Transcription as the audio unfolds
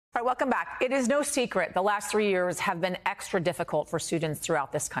All right, welcome back. It is no secret the last 3 years have been extra difficult for students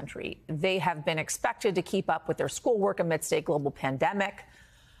throughout this country. They have been expected to keep up with their schoolwork amidst a global pandemic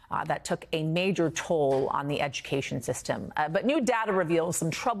that took a major toll on the education system. But new data reveals some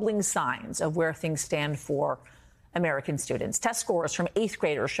troubling signs of where things stand for American students. Test scores from 8th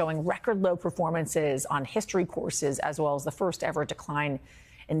graders showing record low performances on history courses, as well as the first ever decline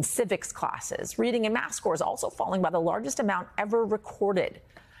in civics classes. Reading and math scores also falling by the largest amount ever recorded.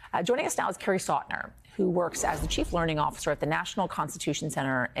 Joining us now is Kerry Sautner, who works as the Chief Learning Officer at the National Constitution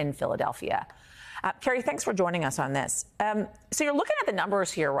Center in Philadelphia. Kerry, thanks for joining us on this. So you're looking at the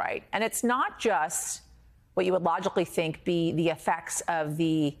numbers here, right? And it's not just what you would logically think be the effects of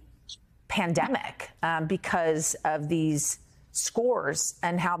the pandemic because of these scores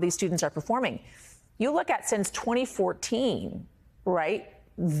and how these students are performing. You look at since 2014, right?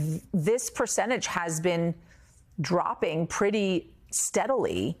 This percentage has been dropping pretty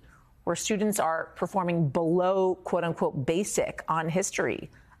steadily, where students are performing below, quote unquote, basic on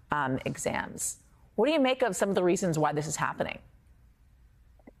history exams. What do you make of some of the reasons why this is happening?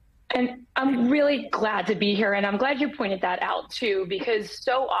 And I'm really glad to be here. And I'm glad you pointed that out, too, because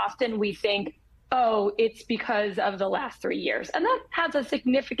so often we think, oh, it's because of the last 3 years. And that has a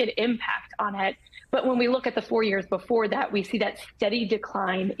significant impact on it. But when we look at the 4 years before that, we see that steady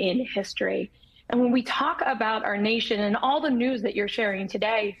decline in history. And when we talk about our nation and all the news that you're sharing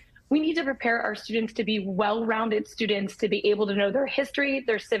today, we need to prepare our students to be well-rounded students, to be able to know their history,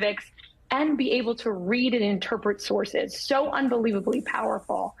 their civics, and be able to read and interpret sources. So unbelievably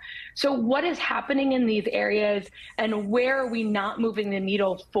powerful. So what is happening in these areas, and where are we not moving the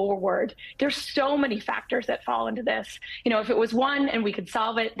needle forward? There's so many factors that fall into this. You know, if it was one and we could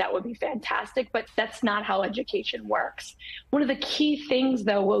solve it, that would be fantastic, but that's not how education works. One of the key things,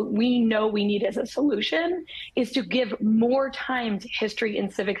 though, what we know we need as a solution is to give more time to history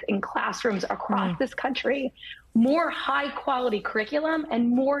and civics in classrooms across this country, more high quality curriculum, and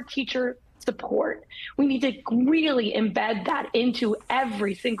more teacher support. We need to really embed that into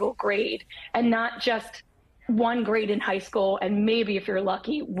every single grade, and not just one grade in high school and maybe, if you're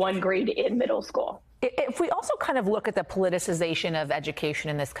lucky, one grade in middle school. If we also kind of look at the politicization of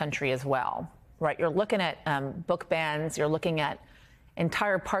education in this country as well, right? You're looking at book bans, you're looking at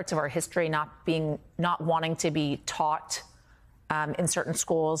entire parts of our history not wanting to be taught in certain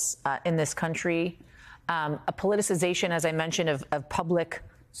schools in this country. A politicization, as I mentioned, of public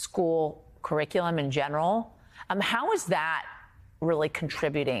school curriculum in general. How is that really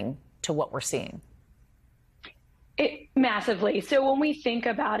contributing to what we're seeing? Massively. So when we think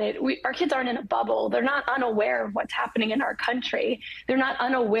about it, our kids aren't in a bubble. They're not unaware of what's happening in our country. They're not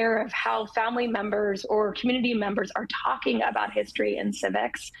unaware of how family members or community members are talking about history and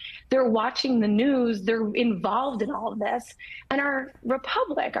civics. They're watching the news. They're involved in all of this. And our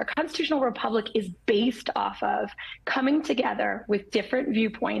republic, our constitutional republic, is based off of coming together with different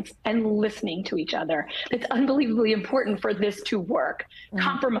viewpoints and listening to each other. It's unbelievably important for this to work.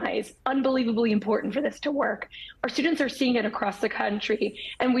 Compromise, unbelievably important for this to work. Our students are seeing it across the country.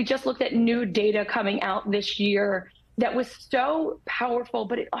 And we just looked at new data coming out this year that was so powerful,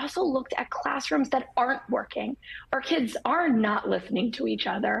 but it also looked at classrooms that aren't working. Our kids are not listening to each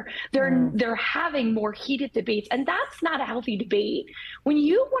other. They're having more heated debates, and that's not a healthy debate. When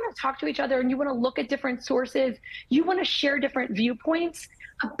you want to talk to each other and you want to look at different sources, you want to share different viewpoints,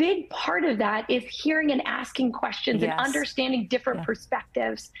 a big part of that is hearing and asking questions and understanding different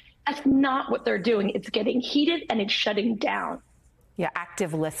perspectives. That's not what they're doing. It's getting heated and it's shutting down. Yeah,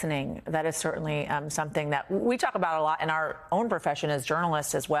 active listening. That is certainly something that we talk about a lot in our own profession as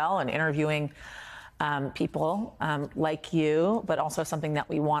journalists as well, and interviewing people like you, but also something that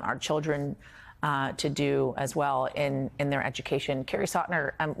we want our children to do as well in their education. Kerry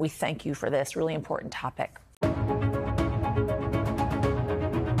Sautner, we thank you for this really important topic.